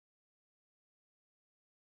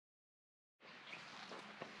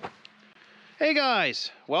Hey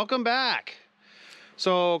guys, welcome back.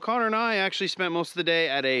 So Connor and I actually spent most of the day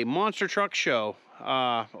at a monster truck show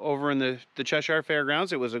over in the Cheshire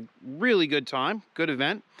Fairgrounds. It was a really good time, good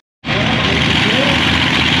event. We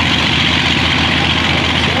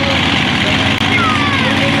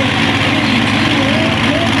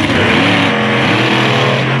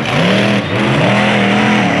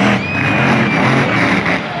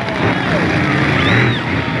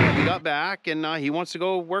got back and he wants to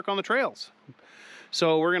go work on the trails.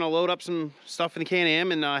 So we're gonna load up some stuff in the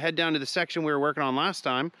Can-Am and head down to the section we were working on last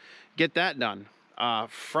time, get that done.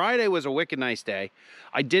 Friday was a wicked nice day.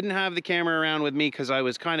 I didn't have the camera around with me because I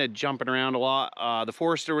was kind of jumping around a lot. The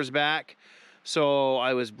Forester was back, so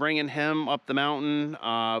I was bringing him up the mountain,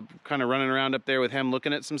 kind of running around up there with him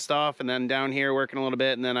looking at some stuff, and then down here working a little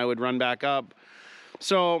bit, and then I would run back up.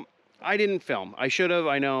 So I didn't film. I should have,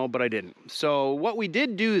 I know, but I didn't. So what we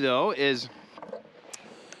did do though is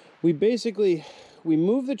we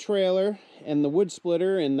moved the trailer and the wood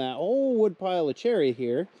splitter and that old wood pile of cherry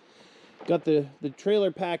here. Got the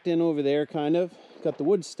trailer packed in over there, kind of. Got the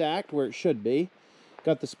wood stacked where it should be.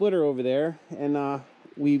 Got the splitter over there. And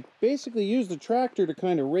we basically used the tractor to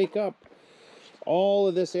kind of rake up all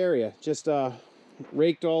of this area. Just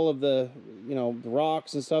raked all of the, the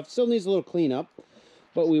rocks and stuff. Still needs a little cleanup,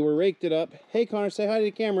 but we raked it up. Hey, Connor, say hi to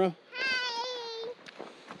the camera. Hi.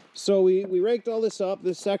 So we raked all this up,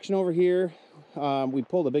 this section over here. We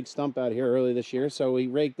pulled a big stump out of here early this year, so we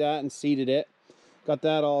raked that and seeded it. Got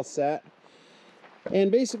that all set. And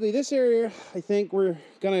basically this area, I think we're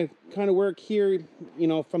gonna kind of work here,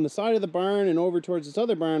 from the side of the barn and over towards this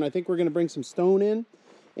other barn. I think we're gonna bring some stone in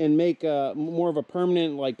and make more of a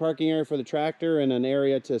permanent parking area for the tractor and an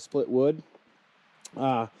area to split wood.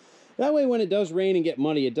 That way when it does rain and get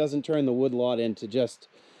muddy, it doesn't turn the wood lot into just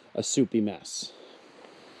a soupy mess.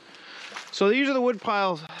 So these are the wood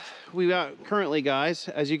piles we got currently, guys.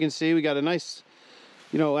 As you can see, we got a nice,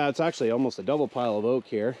 it's actually almost a double pile of oak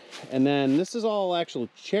here. And then this is all actual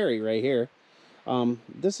cherry right here.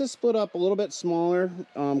 This is split up a little bit smaller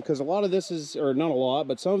because a lot of this is, or not a lot,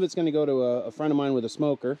 but some of it's going to go to a friend of mine with a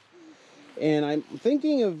smoker. And I'm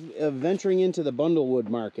thinking of venturing into the bundlewood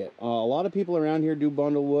market. A lot of people around here do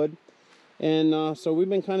bundlewood. And so we've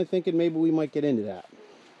been kind of thinking maybe we might get into that.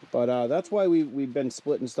 But that's why we've been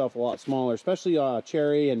splitting stuff a lot smaller, especially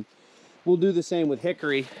cherry, and we'll do the same with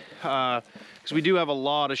hickory, because we do have a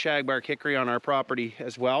lot of shagbark hickory on our property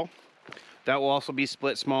as well. That will also be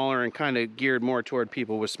split smaller and kind of geared more toward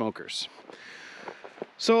people with smokers.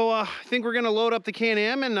 So I think we're going to load up the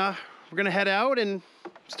Can-Am and we're going to head out and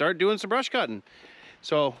start doing some brush cutting.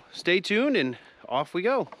 So stay tuned and off we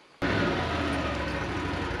go.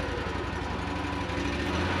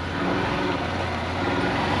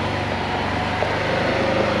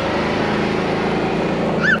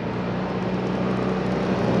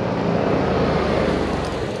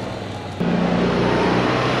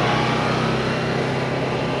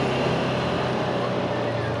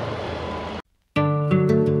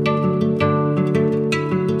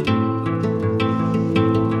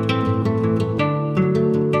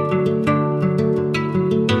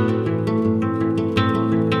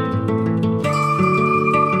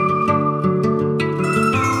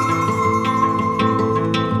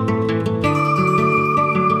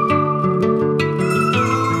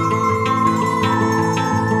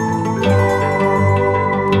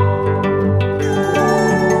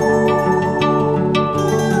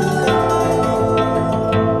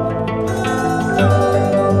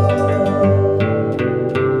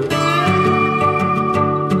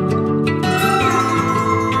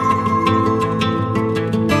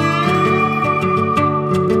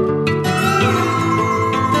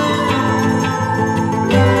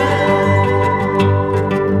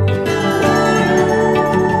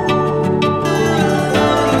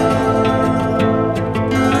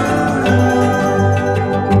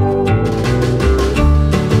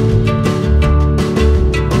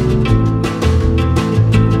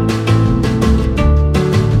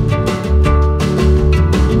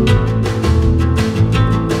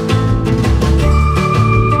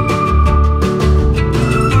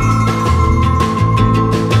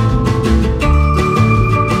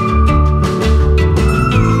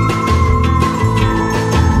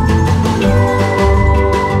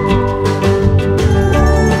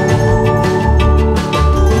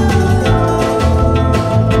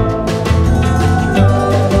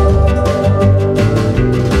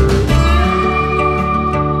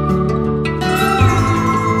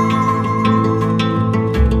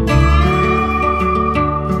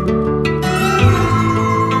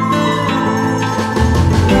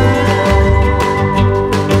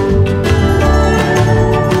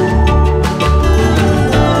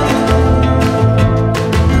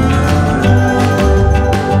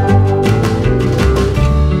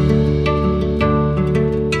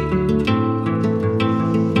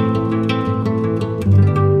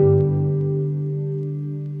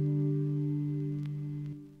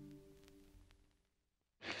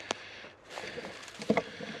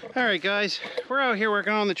 right, guys, we're out here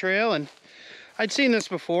working on the trail, and I'd seen this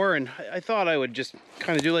before, and I thought I would just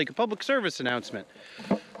kind of do like a public service announcement.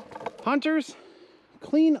 Hunters,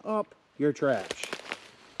 clean up your trash.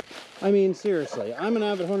 I mean, seriously, I'm an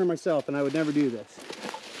avid hunter myself, and I would never do this.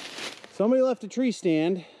 Somebody left a tree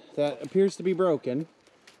stand that appears to be broken.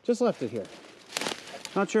 Just left it here.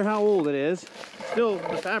 Not sure how old it is. Still,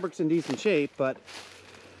 the fabric's in decent shape, but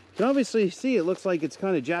you can obviously see it looks like it's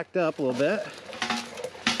kind of jacked up a little bit.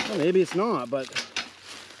 Well, maybe it's not, but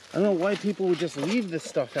I don't know why people would just leave this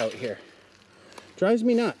stuff out here. Drives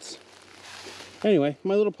me nuts. Anyway,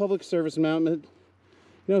 my little public service announcement.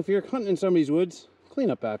 You know, if you're hunting in somebody's woods,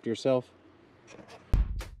 clean up after yourself.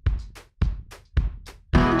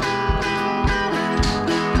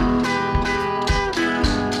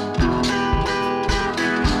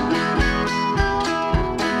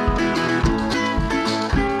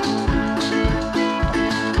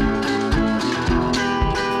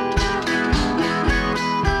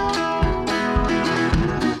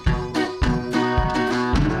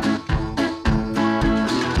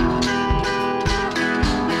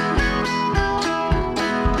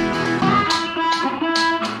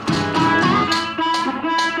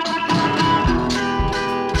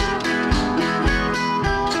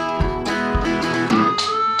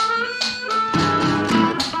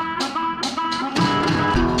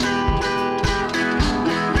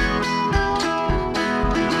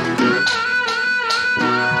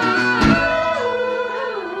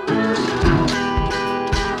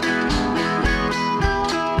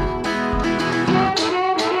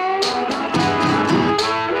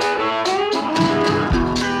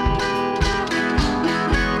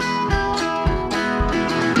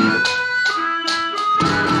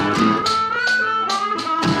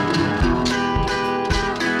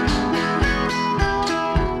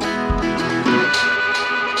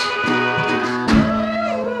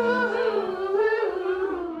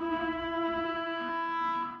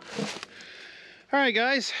 Alright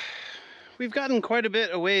guys, we've gotten quite a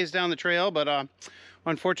bit of ways down the trail, but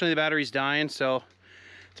unfortunately the battery's dying, so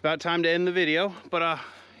it's about time to end the video. But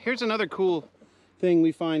here's another cool thing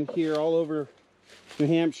we find here all over New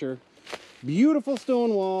Hampshire. Beautiful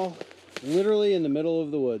stone wall, literally in the middle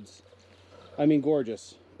of the woods. I mean,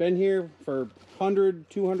 gorgeous. Been here for 100,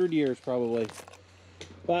 200 years probably.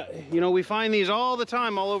 But, you know, we find these all the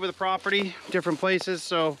time all over the property, different places,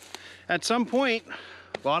 so at some point,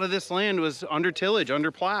 a lot of this land was under tillage,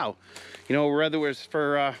 under plow, you know, whether it was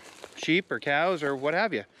for sheep or cows or what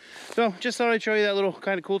have you. So just thought I'd show you that little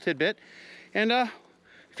kind of cool tidbit. And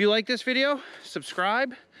if you like this video,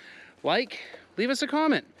 subscribe, like, leave us a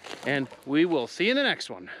comment, and we will see you in the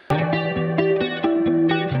next one.